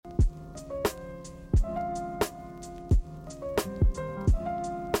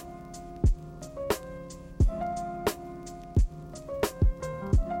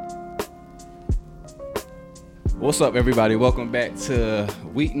What's up, everybody? Welcome back to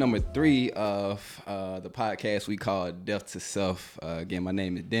week number 3 of the podcast we call Death to Self. Again, my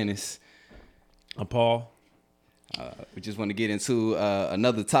name is Dennis. I'm Paul. We just want to get into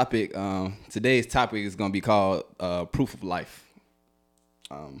another topic. Today's topic is going to be called Proof of Life.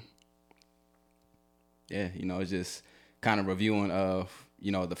 It's just kind of reviewing of,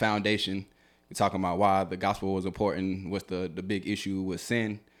 the foundation. We're talking about why the gospel was important, what's the big issue with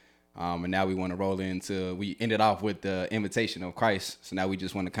sin. And now we want to roll into, we ended off with the invitation of Christ. So now we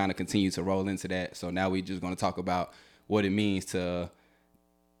just want to kind of continue to roll into that. So now we're just going to talk about what it means to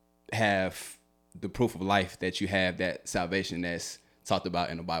have the proof of life that you have that salvation that's talked about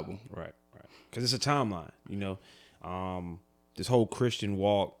in the Bible. Right. Because it's a timeline, this whole Christian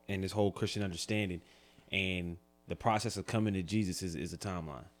walk and this whole Christian understanding and the process of coming to Jesus is a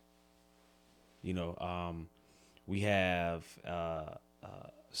timeline. We have,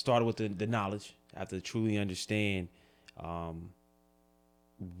 started with the knowledge. After to truly understand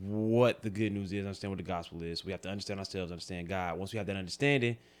what the good news is, understand what the gospel is. We have to understand ourselves, understand God. Once we have that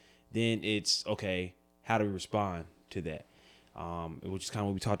understanding, then it's okay, how do we respond to that? Which is kind of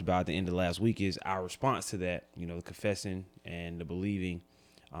what we talked about at the end of last week, is our response to that, the confessing and the believing.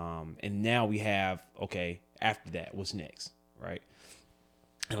 And now we have, okay, after that, what's next, right?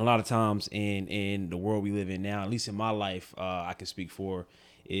 And a lot of times in the world we live in now, at least in my life, I can speak for,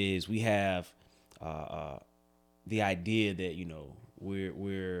 is we have the idea that,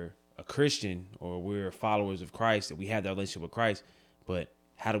 we're a Christian or we're followers of Christ, that we have that relationship with Christ, but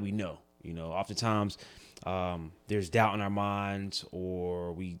how do we know? Oftentimes there's doubt in our minds,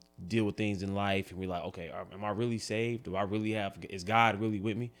 or we deal with things in life and we're like, okay, am I really saved? Is God really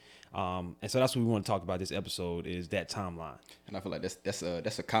with me? And so that's what we want to talk about this episode, is that timeline. And I feel like that's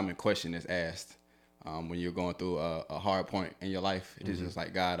a common question that's asked when you're going through a hard point in your life. It is just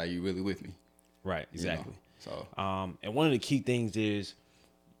like, God, are you really with me? Right, exactly. So, and one of the key things is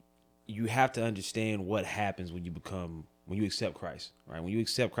you have to understand what happens when you accept Christ, right? When you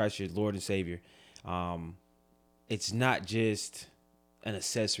accept Christ, your Lord and Savior, it's not just an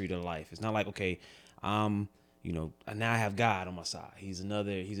accessory to life. It's not like, okay, now I have God on my side. He's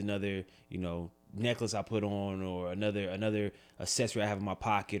another, necklace I put on, or another accessory I have in my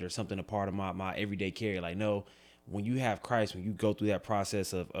pocket, or something, a part of my everyday carry. Like, no, when you have Christ, when you go through that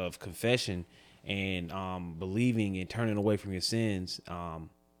process of confession and believing and turning away from your sins,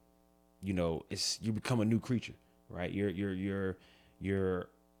 you become a new creature, right? Your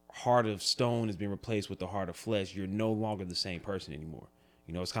heart of stone has been replaced with the heart of flesh. You're no longer the same person anymore.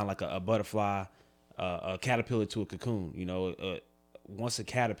 It's kind of like a butterfly, a caterpillar to a cocoon. Once a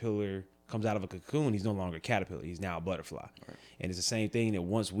caterpillar comes out of a cocoon, he's no longer a caterpillar. He's now a butterfly. Right. And it's the same thing, that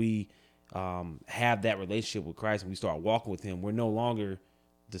once we have that relationship with Christ and we start walking with him, we're no longer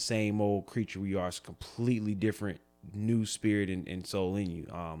the same old creature we are. It's a completely different new spirit and soul in you.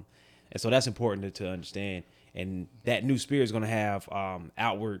 And so that's important to understand. And that new spirit is going to have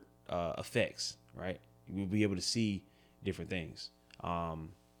outward effects, right? You'll be able to see different things. So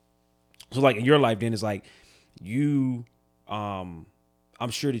like in your life, then, it's like you, I'm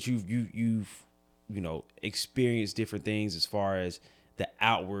sure that you've experienced different things as far as the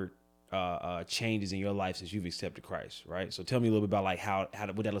outward changes in your life since you've accepted Christ, right? So tell me a little bit about like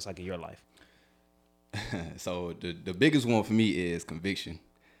what that looks like in your life. So the biggest one for me is conviction.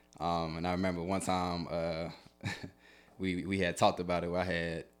 And I remember one time we had talked about it where I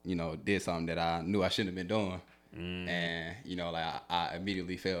had, did something that I knew I shouldn't have been doing. And, I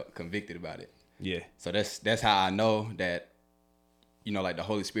immediately felt convicted about it. Yeah. So that's how I know that, like the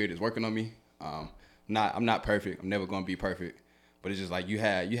Holy Spirit is working on me. I'm not perfect. I'm never going to be perfect. But it's just like you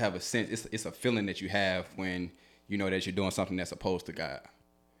have a sense. It's a feeling that you have when you know that you're doing something that's opposed to God.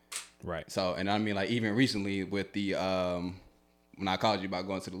 Right. So, and I mean, like even recently with the when I called you about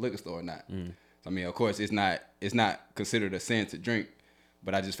going to the liquor store or not. So, I mean, of course, it's not considered a sin to drink,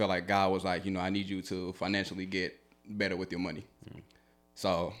 but I just felt like God was like, I need you to financially get better with your money.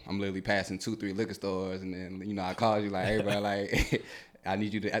 So I'm literally passing 2-3 liquor stores, and then I called you like, hey, bro, like I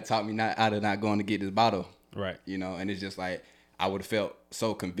need you to talk me out of not going to get this bottle. Right. And it's just like I would have felt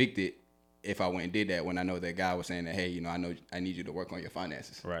so convicted if I went and did that, when I know that God was saying that, hey, I know I need you to work on your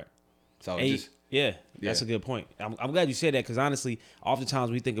finances. Right. So that's a good point. I'm glad you said that, because honestly, oftentimes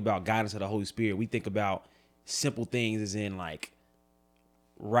when we think about guidance of the Holy Spirit, we think about simple things as in like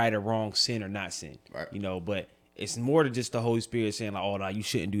right or wrong, sin or not sin. Right. But it's more than just the Holy Spirit saying like, oh no, you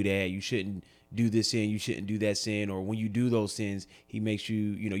shouldn't do that. You shouldn't do this sin. You shouldn't do that sin. Or when you do those sins, he makes you,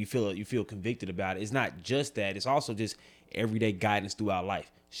 you feel convicted about it. It's not just that. It's also just everyday guidance throughout life.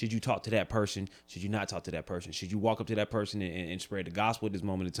 Should you talk to that person? Should you not talk to that person? Should you walk up to that person and spread the gospel at this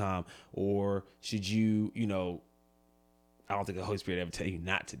moment in time? Or should you, I don't think the Holy Spirit ever tell you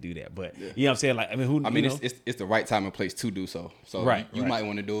not to do that, but Yeah. you know what I'm saying? Like, I mean, who? I mean, it's the right time and place to do so. So Right, you right. might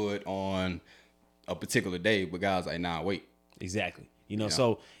want to do it on a particular day, but guys like, nah, wait. Exactly. You know, Yeah.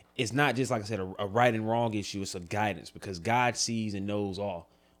 so it's not just like I said a right and wrong issue. It's a guidance because God sees and knows all.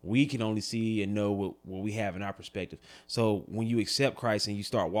 We can only see and know what we have in our perspective. So when you accept Christ and you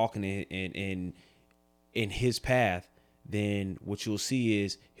start walking in His path, then what you'll see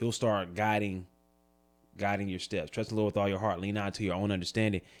is He'll start guiding your steps. Trust the Lord with all your heart. Lean not to your own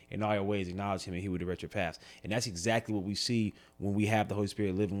understanding. In all your ways, acknowledge Him, and He will direct your paths. And that's exactly what we see when we have the Holy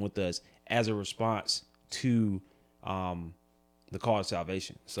Spirit living with us as a response to the call of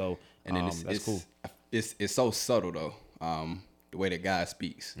salvation. So, And then that's cool. It's so subtle though. The way that God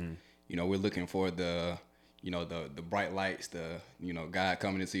speaks. You know, we're looking for the bright lights, God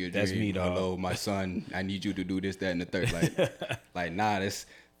coming into your dream. That's me, dog. Hello, my son. I need you to do this, that, and the third. Like nah, that's.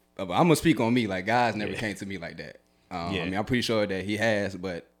 I'm gonna speak on me. Like God's never came to me like that. I mean, I'm pretty sure that He has,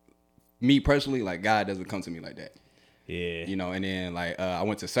 but me personally, like God doesn't come to me like that. Yeah. You know, and then like I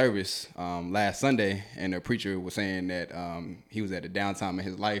went to service last Sunday, and the preacher was saying that he was at a downtime in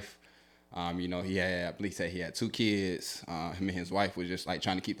his life. You know, I believe he had 2 kids. Him and his wife was just like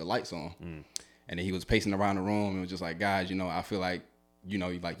trying to keep the lights on. And then he was pacing around the room and was just like, guys, you know, I feel like, you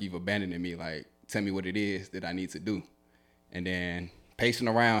know, like you've abandoned me. Like, tell me what it is that I need to do. And then pacing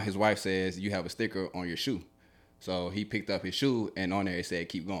around, his wife says, you have a sticker on your shoe. So he picked up his shoe and on there it said,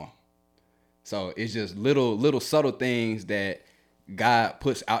 keep going. So it's just little subtle things that God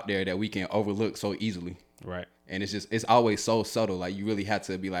puts out there that we can overlook so easily. Right. And it's always so subtle. Like you really have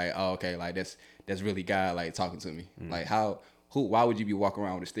to be like, oh, okay, like that's really God like talking to me. Like why would you be walking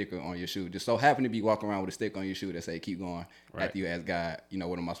around with a sticker on your shoe? Just so happen to be walking around with a sticker on your shoe that say keep going after you ask God, you know,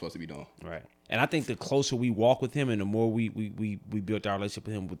 what am I supposed to be doing? Right. And I think the closer we walk with Him and the more we built our relationship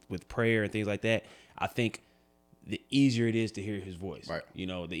with Him with prayer and things like that, I think the easier it is to hear His voice. Right. You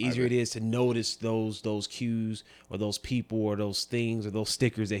know, the easier it is to notice those cues or those people or those things or those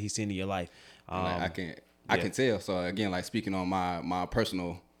stickers that He's sending in your life. Like I can tell. So again, like speaking on my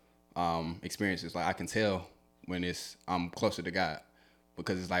personal experiences, like I can tell when I'm closer to God,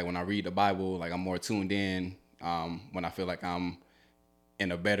 because it's like when I read the Bible, like I'm more tuned in. When I feel like I'm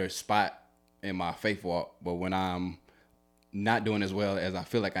in a better spot in my faith walk, but when I'm not doing as well as I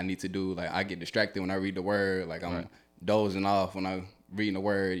feel like I need to do, like I get distracted when I read the word, like I'm dozing off when I'm reading the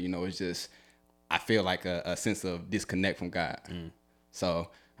word, you know, it's just, I feel like a sense of disconnect from God. So,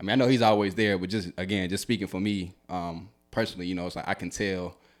 I mean, I know He's always there, but just speaking for me, personally, you know, it's like I can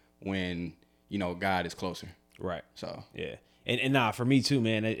tell when, you know, God is closer. Right. So, yeah. And nah, for me too,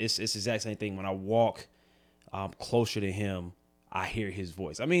 man, it's the exact same thing. When I walk closer to Him, I hear His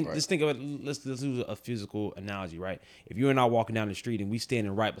voice. I mean, just think of it. Let's use a physical analogy, right? If you and I walking down the street and we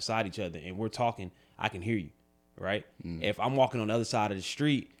standing right beside each other and we're talking, I can hear you, right? If I'm walking on the other side of the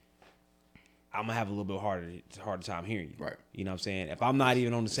street, I'm gonna have a little bit harder time hearing you. Right. You know what I'm saying? If I'm not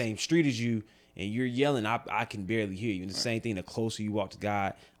even on the same street as you and you're yelling, I can barely hear you. And the same thing, the closer you walk to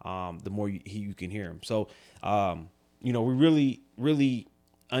God, the more you can hear Him. So, you know, we really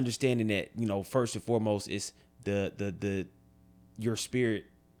understanding that, you know, first and foremost, it's the your spirit,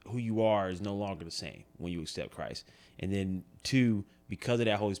 who you are, is no longer the same when you accept Christ. And then 2, because of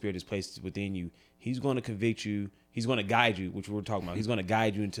that Holy Spirit is placed within you, He's going to convict you. He's going to guide you, which we're talking about. He's going to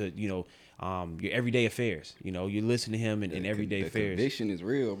guide you into, you know, your everyday affairs. You know, you listen to Him in everyday affairs. The conviction is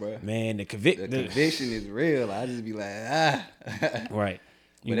real, bro. Man, the conviction is real. I just be like, right.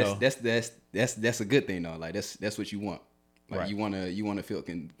 You but know, that's a good thing though. Like that's what you want. Like Right. you wanna feel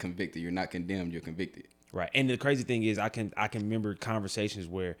convicted. You're not condemned. You're convicted. right. And the crazy thing is, I can remember conversations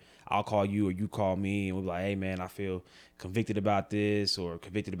where I'll call you or you call me, and we'll be like, "Hey, man, I feel convicted about this or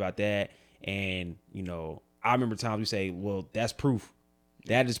convicted about that." And you know, I remember times we say, "Well, that's proof.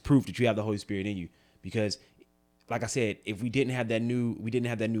 That is proof that you have the Holy Spirit in you." Because, like I said, if we didn't have that new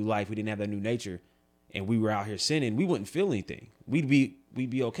life, we didn't have that new nature, and we were out here sinning, we wouldn't feel anything. We'd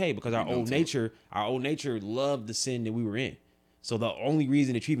be okay because our old nature loved the sin that we were in. So the only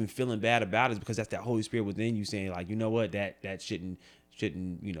reason that you're even feeling bad about it is because that's that Holy Spirit within you saying, like, you know what, that shouldn't,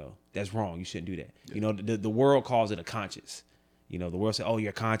 you know, that's wrong. You shouldn't do that. Yeah. You know, the world calls it a conscience. You know, the world says, oh,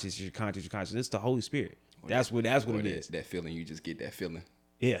 you're conscious. It's the Holy Spirit. That's what it is. That feeling, you just get that feeling.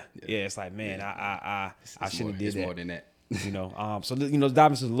 Yeah. It's like, man, I shouldn't have did that. It's more than that. You know, so you know,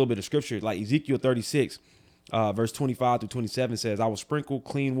 dive into a little bit of scripture, like Ezekiel 36, verse 25 through 27 says, "I will sprinkle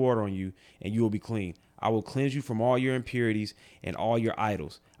clean water on you, and you will be clean. I will cleanse you from all your impurities and all your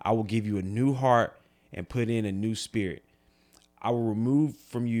idols. I will give you a new heart and put in a new spirit. I will remove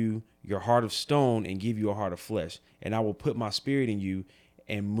from you your heart of stone and give you a heart of flesh. And I will put my spirit in you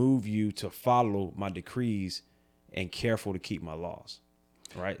and move you to follow my decrees and careful to keep my laws.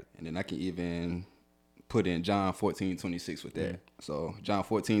 Right. And then I can even put in John 14:26 with that. So John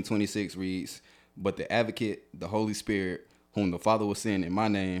 14:26 reads, "But the advocate, the Holy Spirit, whom the Father will send in my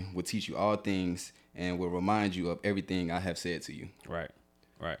name, will teach you all things and will remind you of everything I have said to you." Right.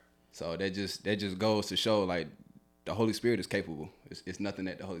 Right. So that just goes to show, like, the Holy Spirit is capable. It's nothing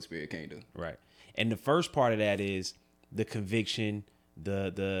that the Holy Spirit can't do. Right. And the first part of that is the conviction,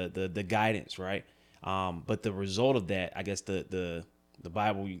 the guidance, right? But the result of that, I guess the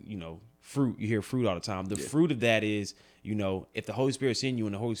Bible, fruit, you hear fruit all the time. The fruit of that is, if the Holy Spirit's in you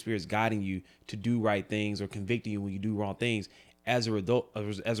and the Holy Spirit's guiding you to do right things or convicting you when you do wrong things, as a result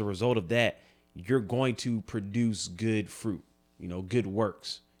of that, you're going to produce good fruit, good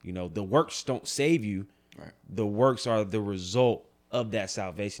works. The works don't save you. Right. The works are the result of that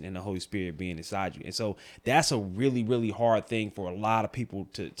salvation and the Holy Spirit being inside you. And so that's a really, really hard thing for a lot of people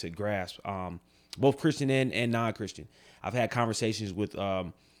to grasp, both Christian and non-Christian. I've had conversations with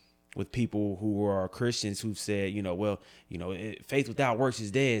people who are Christians who've said, faith without works is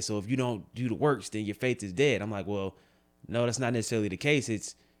dead. So if you don't do the works, then your faith is dead. I'm like, well, no, that's not necessarily the case.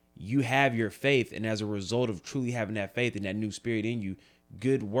 It's you have your faith, and as a result of truly having that faith and that new spirit in you,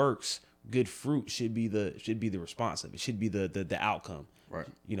 good works, good fruit should be the response of it. Should be the outcome. Right.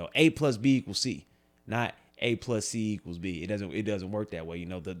 A plus B equals C, not A plus C equals B. It doesn't work that way.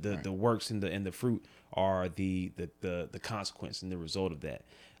 The works and the fruit are the consequence and the result of that.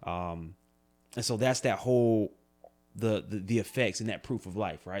 And so that's that whole the effects and that proof of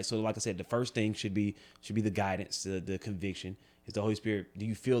life, right? So like I said, the first thing should be the guidance, the conviction. Is the Holy Spirit? Do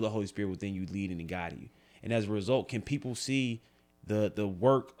you feel the Holy Spirit within you leading and guiding you? And as a result, can people see the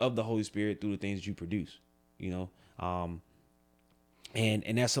work of the Holy Spirit through the things that you produce? And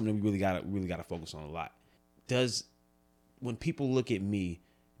that's something we really gotta focus on a lot. When people look at me,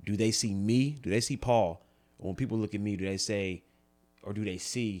 do they see me? Do they see Paul? Or when people look at me, do they say, or do they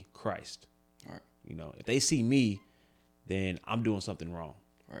see Christ? All right. If they see me, then I'm doing something wrong.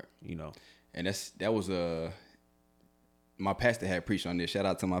 Right. And that was my pastor had preached on this. Shout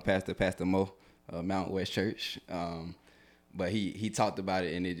out to my pastor, Pastor Mo, Mountain West Church. But he talked about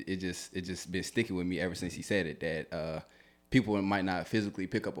it, and it just been sticking with me ever since he said it, that people might not physically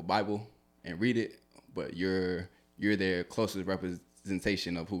pick up a Bible and read it, but you're their closest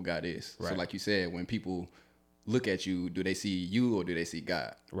representation of who God is. Right. So like you said, when people look at you, do they see you or do they see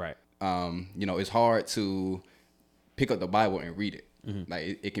God? Right. It's hard to pick up the Bible and read it. Mm-hmm.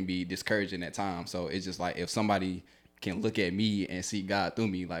 Like it can be discouraging at times. So it's just like, if somebody can look at me and see God through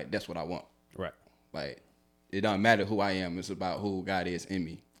me, like, that's what I want. Right. Like, it doesn't matter who I am. It's about who God is in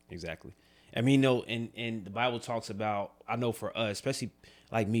me. Exactly. I mean, and the Bible talks about, I know for us, especially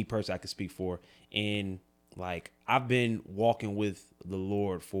like me personally, I can speak for, and like, I've been walking with the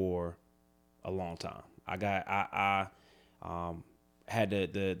Lord for a long time. I had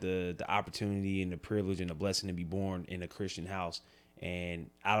the opportunity and the privilege and the blessing to be born in a Christian house. And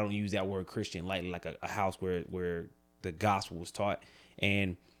I don't use that word Christian lightly, like a house where the gospel was taught.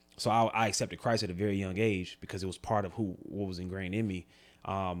 And so I accepted Christ at a very young age because it was part of what was ingrained in me.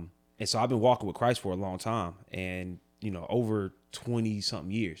 And so I've been walking with Christ for a long time, and, over 20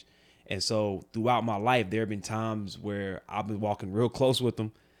 something years. And so throughout my life, there have been times where I've been walking real close with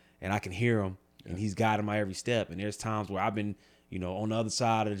him and I can hear him, and he's guiding my every step. And there's times where I've been, on the other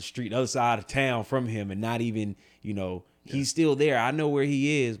side of the street, the other side of town from him, and not even, he's still there. I know where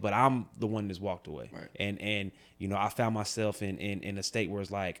he is, but I'm the one that's walked away. Right. And I found myself in a state where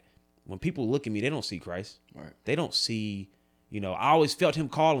it's like, when people look at me, they don't see Christ. Right. They don't see, I always felt him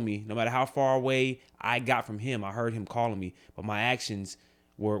calling me. No matter how far away I got from him, I heard him calling me. But my actions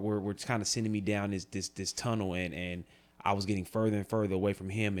were kind of sending me down this tunnel, and I was getting further and further away from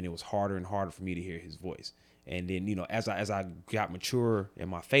him, and it was harder and harder for me to hear his voice. And then, as I got mature in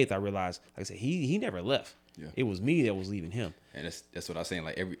my faith, I realized, like I said, he never left. Yeah. It was me that was leaving him. And that's what I was saying.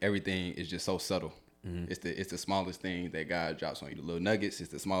 Like, everything is just so subtle. Mm-hmm. It's the smallest things that God drops on you. The little nuggets,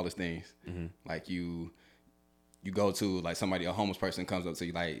 it's the smallest things. Mm-hmm. Like you go to, like, a homeless person comes up to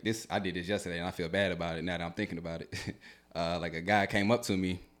you like, I did this yesterday and I feel bad about it now that I'm thinking about it. Like, a guy came up to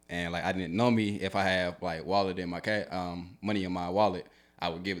me, and like, I didn't know me. If I have like wallet in my money in my wallet, I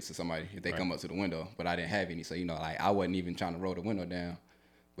would give it to somebody if they come up to the window, but I didn't have any. So, like, I wasn't even trying to roll the window down,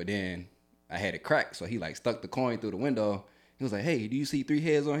 but then I had it cracked. So he like stuck the coin through the window. He was like, "Hey, do you see 3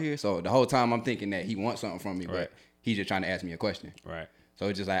 heads on here?" So the whole time I'm thinking that he wants something from me, but he's just trying to ask me a question. Right. So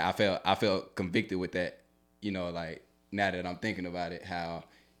it's just like, I felt convicted with that, like, now that I'm thinking about it, how,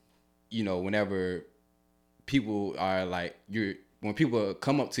 whenever people are like, when people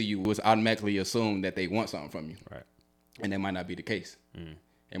come up to you, it's automatically assumed that they want something from you. Right. And that might not be the case.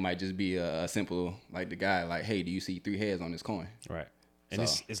 It might just be a simple, like the guy, like, hey, do you see 3 heads on this coin? Right. And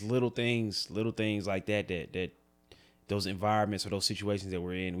it's little things like that those environments or those situations that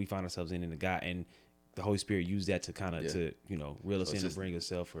we're in, we find ourselves in the God, and the Holy Spirit used that to kind of to reel us in and bring us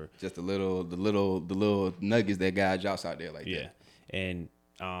self, or just the little nuggets that God drops out there like that. And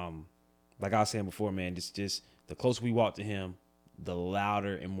like I was saying before, man, just the closer we walk to Him, the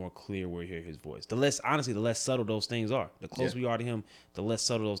louder and more clear we hear His voice. The less subtle those things are. The closer we are to Him, the less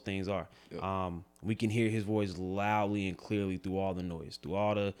subtle those things are. Yep. We can hear His voice loudly and clearly through all the noise, through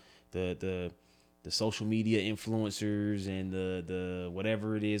all the social media influencers and the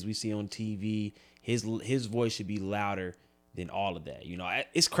whatever it is we see on TV. His voice should be louder than all of that.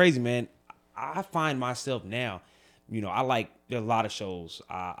 It's crazy, man. I find myself now, there are a lot of shows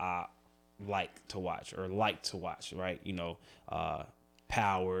I like to watch, right?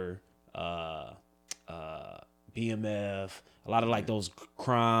 Power, BMF, a lot of those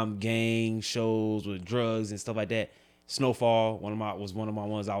crime gang shows with drugs and stuff like that. Snowfall, was one of my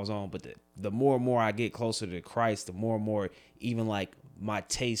ones I was on. But the more and more I get closer to Christ, the more and more even my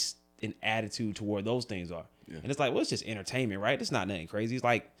taste and attitude toward those things are. Yeah. And it's well, it's just entertainment, right? It's not nothing crazy. It's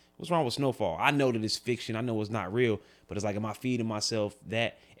what's wrong with Snowfall? I know that it's fiction. I know it's not real, but it's am I feeding myself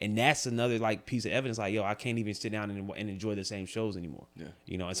that? And that's another piece of evidence. Yo, I can't even sit down and enjoy the same shows anymore. Yeah.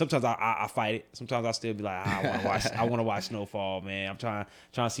 And sometimes I fight it. Sometimes I still be I want to watch Snowfall, man. I'm trying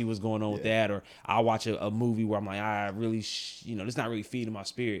to see what's going on with that. Or I'll watch a movie where I'm I really, it's not really feeding my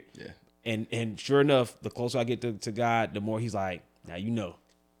spirit. Yeah. And sure enough, the closer I get to God, the more He's now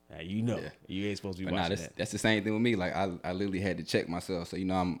you ain't supposed to be watching that. That's the same thing with me. I literally had to check myself. So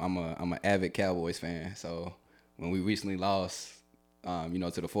I'm an avid Cowboys fan. So when we recently lost, to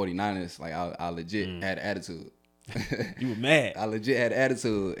the 49ers, I legit had attitude. You were mad. I legit had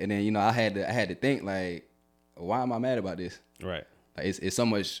attitude, and then I had to think why am I mad about this? Right. It's so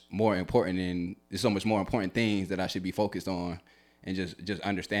much more important, and there's so much more important things that I should be focused on, and just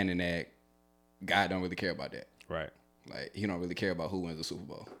understanding that God don't really care about that. Right. He don't really care about who wins the Super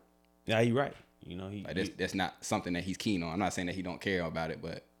Bowl. Yeah, you're right. That's not something that He's keen on. I'm not saying that He don't care about it,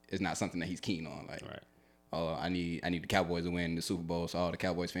 but it's not something that He's keen on. Right. Oh, I need the Cowboys to win the Super Bowl so all the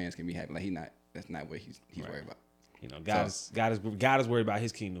Cowboys fans can be happy. That's not what he's right. worried about. God is worried about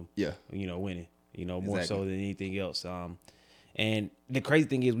His kingdom. Yeah. Winning. More so than anything else. And the crazy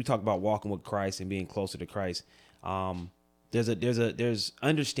thing is, we talk about walking with Christ and being closer to Christ. There's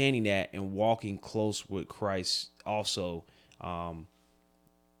understanding that, and walking close with Christ also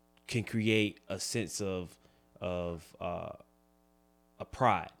can create a sense of a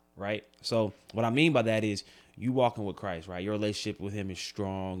pride, right? So what I mean by that is, you walking with Christ, right? Your relationship with Him is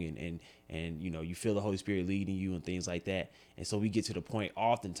strong, and you feel the Holy Spirit leading you and things like that. And so we get to the point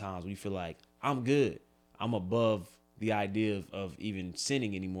oftentimes we feel I'm good. I'm above the idea of even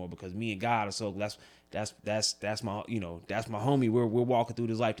sinning anymore, because me and God are so that's my that's my homie. We're walking through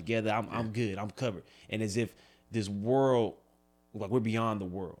this life together. I'm good. I'm covered. And as if this world, we're beyond the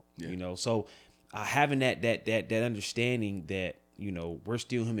world, So having that understanding that we're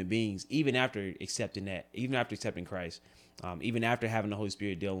still human beings, even after accepting Christ, even after having the Holy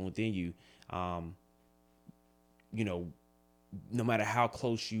Spirit dwelling within you, no matter how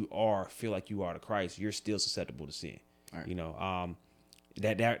close you feel like you are to Christ, you're still susceptible to sin. Right.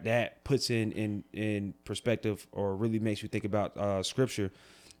 That puts in perspective, or really makes you think about Scripture.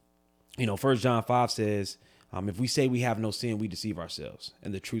 1 John 5 says, if we say we have no sin, we deceive ourselves,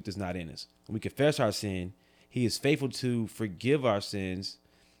 and the truth is not in us. When we confess our sin, He is faithful to forgive our sins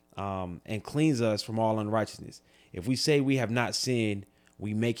and cleanse us from all unrighteousness. If we say we have not sinned,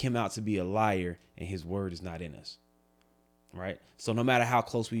 we make Him out to be a liar, and His word is not in us. Right? So no matter how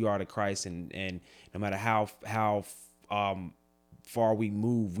close we are to Christ, and no matter how far we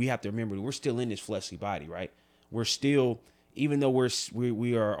move, we have to remember we're still in this fleshly body, right? We're still, even though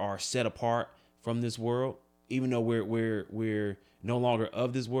we are set apart from this world, even though we're no longer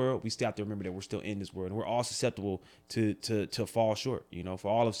of this world, we still have to remember that we're still in this world, and we're all susceptible to fall short. For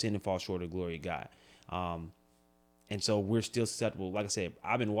all of sin and fall short of the glory of God. And so we're still susceptible. Like I said,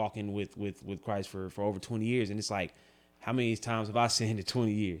 I've been walking with Christ for over 20 years, and it's how many times have I sinned in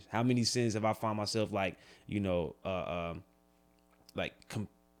 20 years? How many sins have I found myself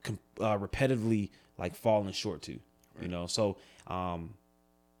repetitively falling short to? Right. So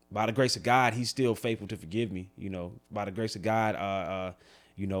by the grace of God, He's still faithful to forgive me. By the grace of God,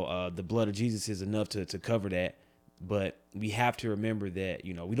 the blood of Jesus is enough to cover that. But we have to remember that,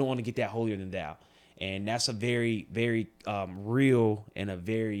 we don't want to get that holier than thou. And that's a very, very real and a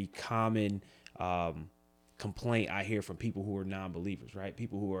very common complaint I hear from people who are non-believers, right?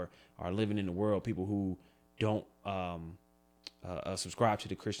 People who are living in the world, people who don't subscribe to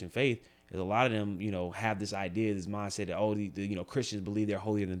the Christian faith, is a lot of them, have this idea, this mindset that, Christians believe they're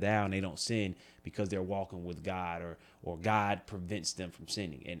holier than thou and they don't sin because they're walking with God, or God prevents them from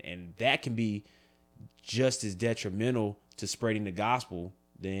sinning. And that can be just as detrimental to spreading the gospel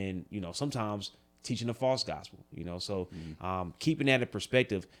than, sometimes teaching a false gospel, So keeping that in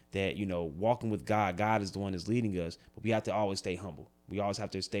perspective that, walking with God is the one that's leading us, but we have to always stay humble. We always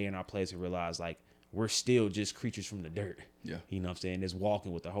have to stay in our place and realize, like, we're still just creatures from the dirt. Yeah. You know what I'm saying? That's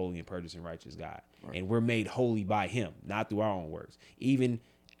walking with the holy and purchased and righteous God. Right. And we're made holy by him, not through our own works. Even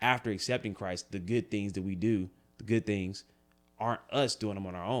after accepting Christ, the good things that we do, the good things, aren't us doing them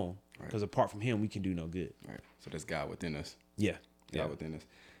on our own. Because apart from him, we can do no good. Right. So there's God within us. Yeah. God within us.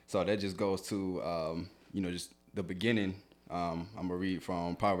 So that just goes to, just the beginning. I'm going to read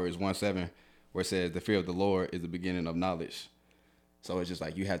from Proverbs 1:7, where it says, the fear of the Lord is the beginning of knowledge. So it's just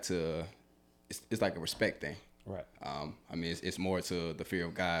like you have to, it's like a respect thing. Right. It's more to the fear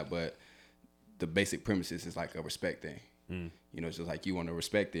of God, but the basic premises is like a respect thing. It's just like you want to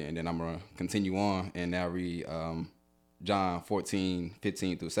respect it. And then I'm going to continue on and now read John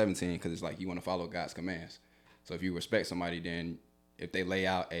 14:15-17, because it's like you want to follow God's commands. So if you respect somebody, then if they lay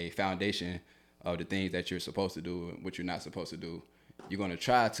out a foundation of the things that you're supposed to do and what you're not supposed to do, you're going to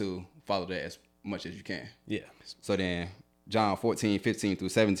try to follow that as much as you can. Yeah. So then John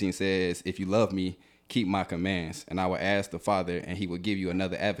 14:15-17 says, if you love me, keep my commands, and I will ask the Father, and he will give you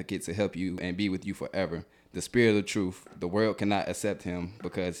another advocate to help you and be with you forever. The Spirit of truth. The world cannot accept him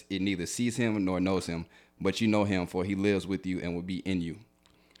because it neither sees him nor knows him, but you know him, for he lives with you and will be in you.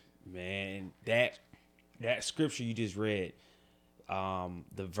 Man, that scripture you just read,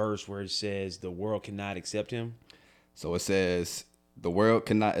 the verse where it says the world cannot accept him. So it says, the world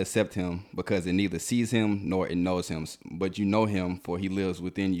cannot accept him because it neither sees him nor it knows him, but you know him, for he lives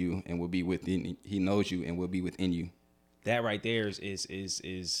within you and will be within. He knows you and will be within you. That right there is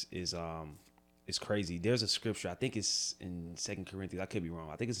crazy. There's a scripture, I think it's in 2 Corinthians. I could be wrong.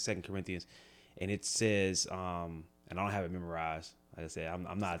 I think it's in 2 Corinthians, and it says, and I don't have it memorized. Like I said,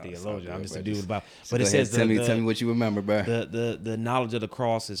 I'm not a theologian. I'm just a dude with the Bible. But it says, tell me what you remember, bro. The knowledge of the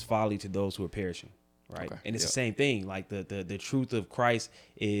cross is folly to those who are perishing. Right. Okay. And it's the same thing. Like the truth of Christ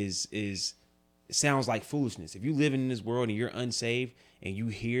is it sounds like foolishness. If you live in this world and you're unsaved and you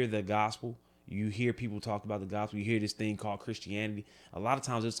hear the gospel, you hear people talk about the gospel, you hear this thing called Christianity, a lot of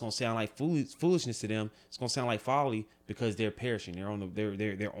times it's going to sound like foolishness to them. It's going to sound like folly because they're perishing. They're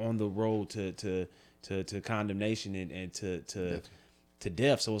on the road to condemnation and to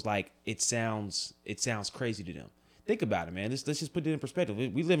death. So it's like it sounds crazy to them. Think about it, man. Let's just put it in perspective.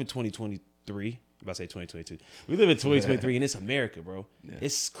 We live in 2023. I'm about to say 2022. We live in 2023 and it's America, bro. Yeah.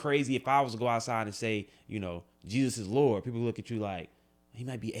 It's crazy. If I was to go outside and say, Jesus is Lord, people look at you like, he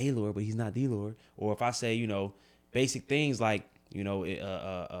might be a Lord, but he's not the Lord. Or if I say, basic things like, there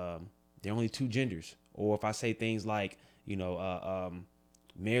are only two genders. Or if I say things like,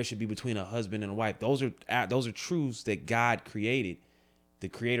 marriage should be between a husband and a wife. Those are truths that God created. The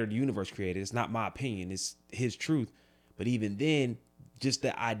creator of the universe created. It's not my opinion. It's his truth. But even then, just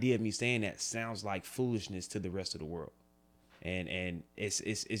the idea of me saying that sounds like foolishness to the rest of the world. And it's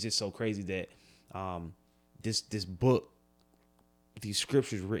just so crazy that this book, these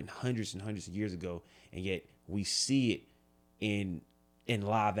scriptures were written hundreds and hundreds of years ago, and yet we see it in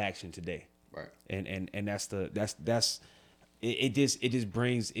live action today. Right. And it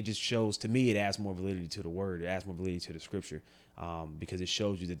just shows, to me, it adds more validity to the word. It adds more validity to the scripture, because it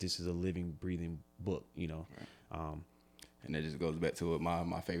shows you that this is a living, breathing book, Right. And that just goes back to what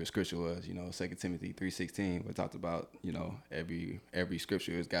my favorite scripture was, 2 Timothy 3:16, where it talks about, every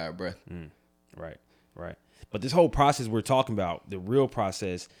scripture is God breath. Right. But this whole process we're talking about, the real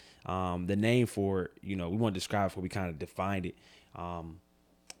process, the name for it, we want to describe it before we kind of defined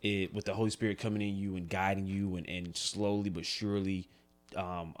it, with the Holy Spirit coming in you and guiding you and slowly but surely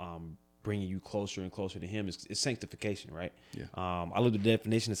bringing you closer and closer to him is sanctification, right? Yeah. I looked at the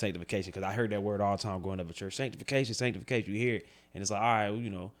definition of sanctification because I heard that word all the time growing up at church. Sanctification. You hear it, and it's like, all right,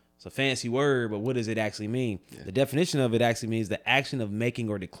 well, it's a fancy word, but what does it actually mean? Yeah. The definition of it actually means the action of making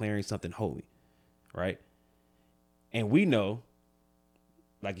or declaring something holy, right? And we know,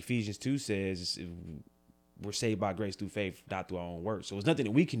 like Ephesians 2 says, we're saved by grace through faith, not through our own works. So it's nothing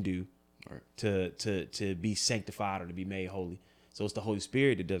that we can do right. to be sanctified or to be made holy. So it's the Holy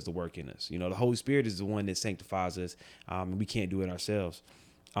Spirit that does the work in us. The Holy Spirit is the one that sanctifies us, and we can't do it ourselves.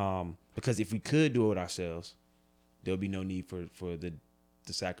 Because if we could do it ourselves, there'll be no need for the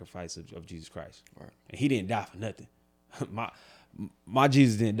sacrifice of Jesus Christ. Right. And he didn't die for nothing. my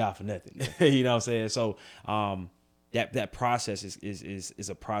Jesus didn't die for nothing. You know what I'm saying? So that process is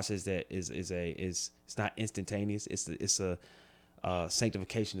a process that is it's not instantaneous. It's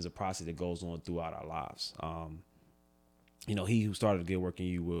sanctification is a process that goes on throughout our lives. He who started a good work in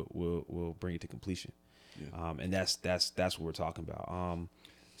you will bring it to completion. Yeah. And that's what we're talking about.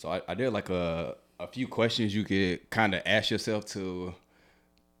 So I did like a few questions you could kind of ask yourself to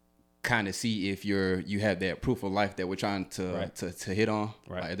kind of see if you have that proof of life that we're trying to hit on.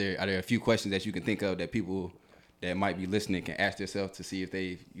 Right. Are there a few questions that you can think of that people that might be listening can ask themselves to see if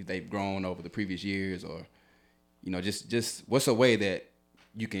they've grown over the previous years, or just what's a way that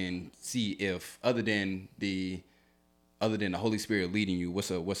you can see if other than the Holy Spirit leading you,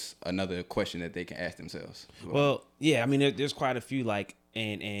 what's another question that they can ask themselves? Well, yeah, I mean, there's quite a few, like,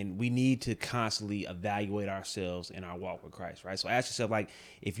 and we need to constantly evaluate ourselves in our walk with Christ, right? So ask yourself, like,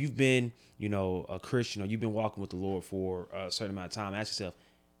 if you've been, a Christian, or you've been walking with the Lord for a certain amount of time, ask yourself,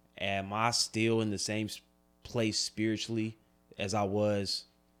 am I still in the same place spiritually as I was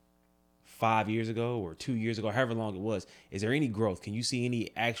 5 years ago or 2 years ago, however long it was? Is there any growth? Can you see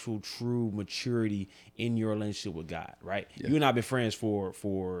any actual true maturity in your relationship with God, right? Yeah. You and I have been friends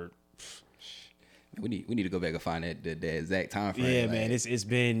for we need to go back and find that exact time frame. Yeah, man, it's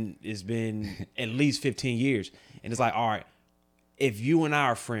been at least 15 years. And it's like, all right, if you and I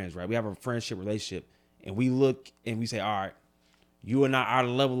are friends, right? We have a friendship relationship, and we look and we say, all right, you and I, our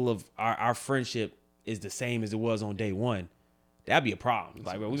level of our friendship is the same as it was on day one. That'd be a problem.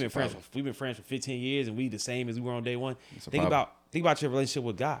 Like, bro, we've been friends for 15 years, and we the same as we were on day one. Think about your relationship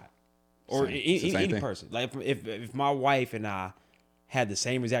with God, or any person. Like, if my wife and I had the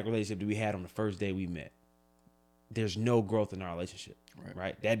same exact relationship that we had on the first day we met, there's no growth in our relationship,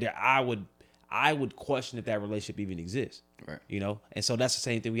 right? That I would question if that relationship even exists, right? And so that's the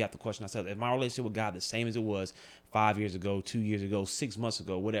same thing we have to question ourselves. Is my relationship with God the same as it was 5 years ago, 2 years ago, 6 months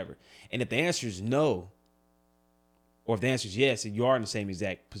ago, whatever? And if the answer is no, or if the answer is yes, and you are in the same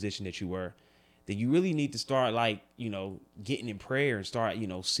exact position that you were, then you really need to start, like, getting in prayer and start,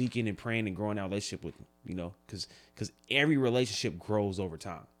 seeking and praying and growing that relationship with him, because every relationship grows over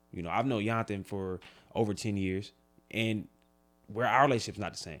time. I've known Jonathan for over 10 years, and our relationship's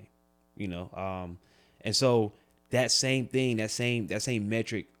not the same, and so that same thing, that same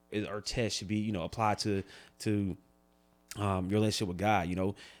metric or test should be, applied to your relationship with God.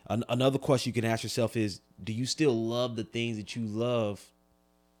 Another question you can ask yourself is, do you still love the things that you loved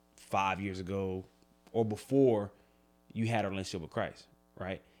 5 years ago or before you had a relationship with Christ,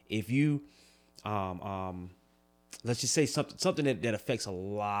 right? If you, let's just say something that affects a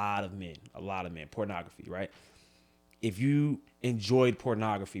lot of men, pornography, right? If you enjoyed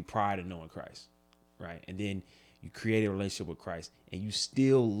pornography prior to knowing Christ, right? And then you create a relationship with Christ and you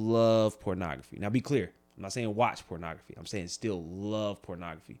still love pornography. Now, be clear. I'm not saying watch pornography. I'm saying still love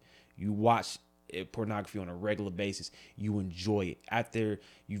pornography. You watch pornography on a regular basis. You enjoy it. After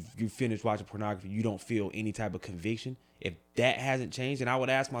you finish watching pornography, you don't feel any type of conviction. If that hasn't changed, then I would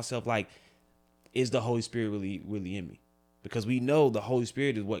ask myself, like, is the Holy Spirit really in me? Because we know the Holy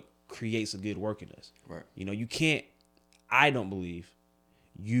Spirit is what creates a good work in us. Right. You can't, I don't believe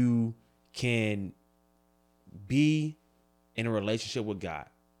you can be in a relationship with God,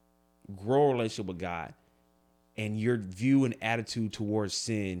 grow a relationship with God, and your view and attitude towards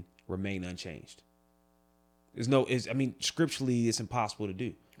sin remain unchanged. Scripturally, it's impossible to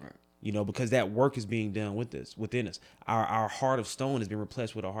do. Right. Because that work is being done within us. Our heart of stone has been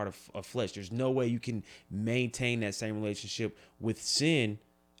replaced with a heart of flesh. There's no way you can maintain that same relationship with sin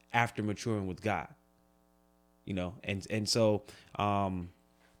after maturing with God. And so, other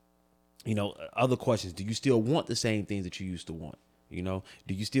questions. Do you still want the same things that you used to want? Do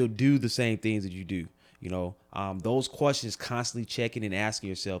you still do the same things that you do? Those questions, constantly checking and asking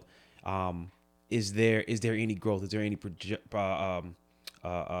yourself, is there any growth? Is there any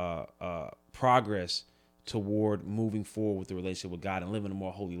progress toward moving forward with the relationship with God and living a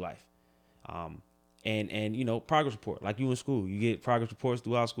more holy life? And progress report, like you in school, you get progress reports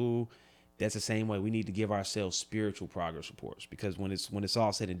throughout school. That's the same way. We need to give ourselves spiritual progress reports, because when it's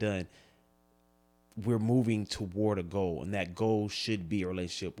all said and done, we're moving toward a goal, and that goal should be a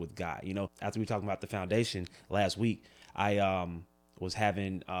relationship with God. After we talked about the foundation last week, I was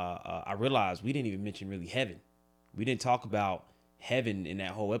having, I realized we didn't even mention really heaven. We didn't talk about heaven in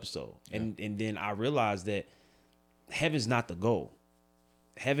that whole episode. Yeah. And then I realized that heaven's not the goal.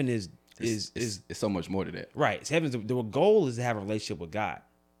 Heaven is so much more to that. Right. Heaven's the goal is to have a relationship with God.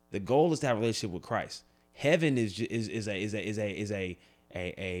 The goal is to have a relationship with Christ. Heaven is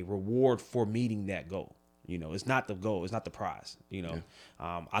a reward for meeting that goal. It's not the goal. It's not the prize. Yeah.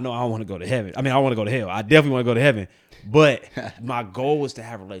 I know I want to go to heaven. I want to go to hell. I definitely want to go to heaven. But my goal is to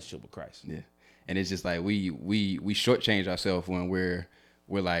have a relationship with Christ. Yeah. And it's just like we shortchange ourselves when we're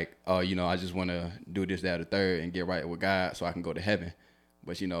we're like, oh, I just want to do this, that, or the third and get right with God so I can go to heaven.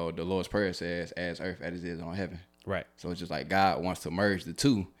 But, the Lord's Prayer says, as earth as it is on heaven. Right. So it's just like God wants to merge the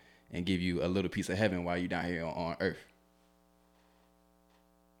two and give you a little piece of heaven while you're down here on earth.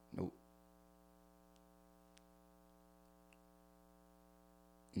 Nope.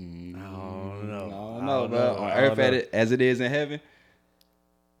 I don't know. I don't know, bro. On earth as it is in heaven.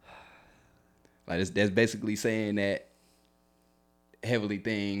 Like that's basically saying that heavenly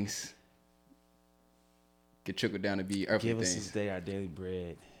things could trickle down to be earthly things. Give us this day our daily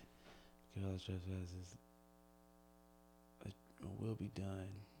bread. Give us trespasses. It will be done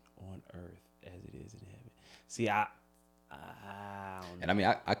on earth as it is in heaven. See, I don't know. And I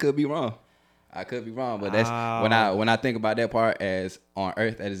mean, I could be wrong. But that's when I think about that part as on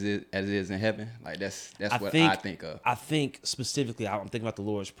earth as it is in heaven. Like that's what I think of. I think specifically, I'm thinking about the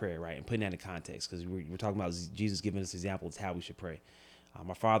Lord's Prayer, right, and putting that in context because we're talking about Jesus giving us examples of how we should pray.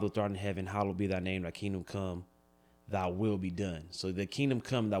 Our Father who art in heaven, hallowed be thy name. Thy kingdom come, thy will be done. So the kingdom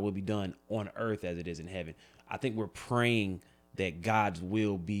come, thy will be done on earth as it is in heaven. I think we're praying that God's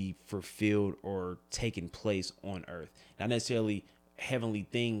will be fulfilled or taking place on earth, not necessarily heavenly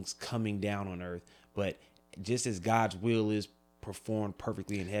things coming down on earth, but just as God's will is performed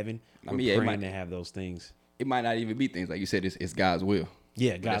perfectly in heaven, we're praying to have those things. It might not even be things like you said. It's God's will.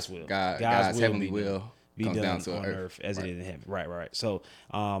 Yeah, God's will. God's heavenly will be comes done down to on earth as right. it is in heaven. Right. So,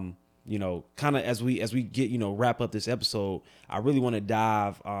 kind of as we get wrap up this episode, I really want to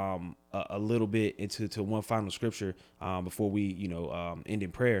dive a little bit into one final scripture before we end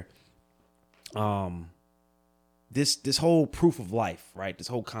in prayer. This whole proof of life, right? This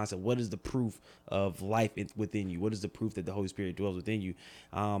whole concept. What is the proof of life within you? What is the proof that the Holy Spirit dwells within you?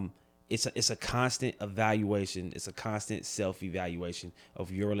 It's a constant evaluation. It's a constant self-evaluation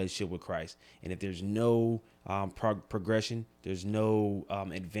of your relationship with Christ. And if there's no progression, there's no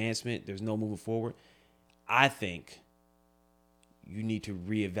advancement, there's no moving forward, I think you need to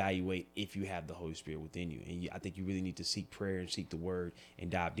reevaluate if you have the Holy Spirit within you. And I think you really need to seek prayer and seek the Word and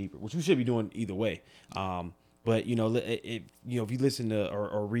dive deeper, which we should be doing either way. But if you listen to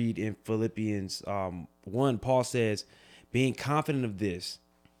or read in Philippians 1, Paul says, being confident of this,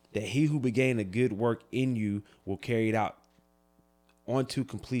 that he who began a good work in you will carry it out onto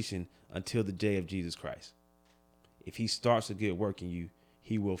completion until the day of Jesus Christ. If he starts a good work in you,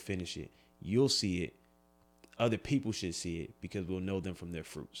 he will finish it. You'll see it. Other people should see it because we'll know them from their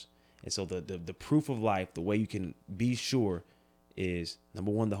fruits. And so the proof of life, the way you can be sure is,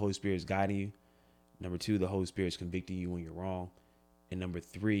 number one, the Holy Spirit is guiding you. Number two, the Holy Spirit is convicting you when you're wrong. And number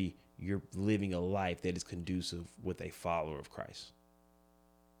three, you're living a life that is conducive with a follower of Christ.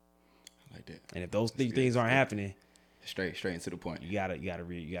 I like that. And if those things aren't happening, straight into the point. You gotta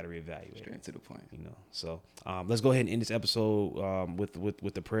reevaluate. Straight into the point. So let's go ahead and end this episode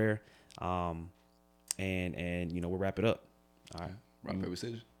with the prayer, and we'll wrap it up. All right. Rock, paper,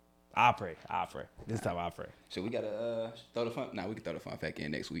 scissors. I'll pray. This time I'll pray. So we gotta throw the fun. Nah, we can throw the fun fact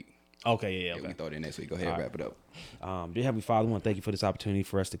in next week. Okay, yeah. We can throw it in next week. Go ahead and wrap it up. Dear Heavenly Father, I want to thank you for this opportunity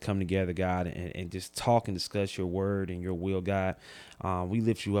for us to come together, God, and just talk and discuss your word and your will, God. We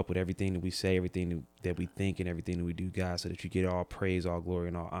lift you up with everything that we say, everything that we think, and everything that we do, God, so that you get all praise, all glory,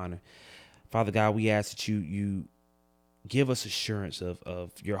 and all honor. Father God, we ask that you give us assurance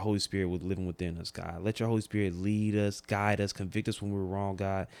of your Holy Spirit living within us, God. Let your Holy Spirit lead us, guide us, convict us when we're wrong,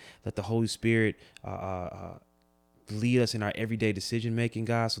 God. Let the Holy Spirit lead us in our everyday decision making,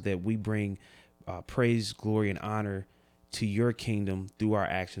 God, so that we bring praise, glory, and honor to your kingdom through our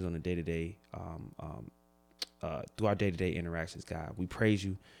actions on a day-to-day, through our day-to-day interactions, God. We praise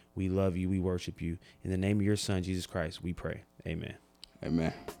you, we love you, we worship you. In the name of your Son, Jesus Christ, we pray. Amen.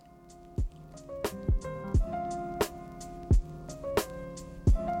 Amen.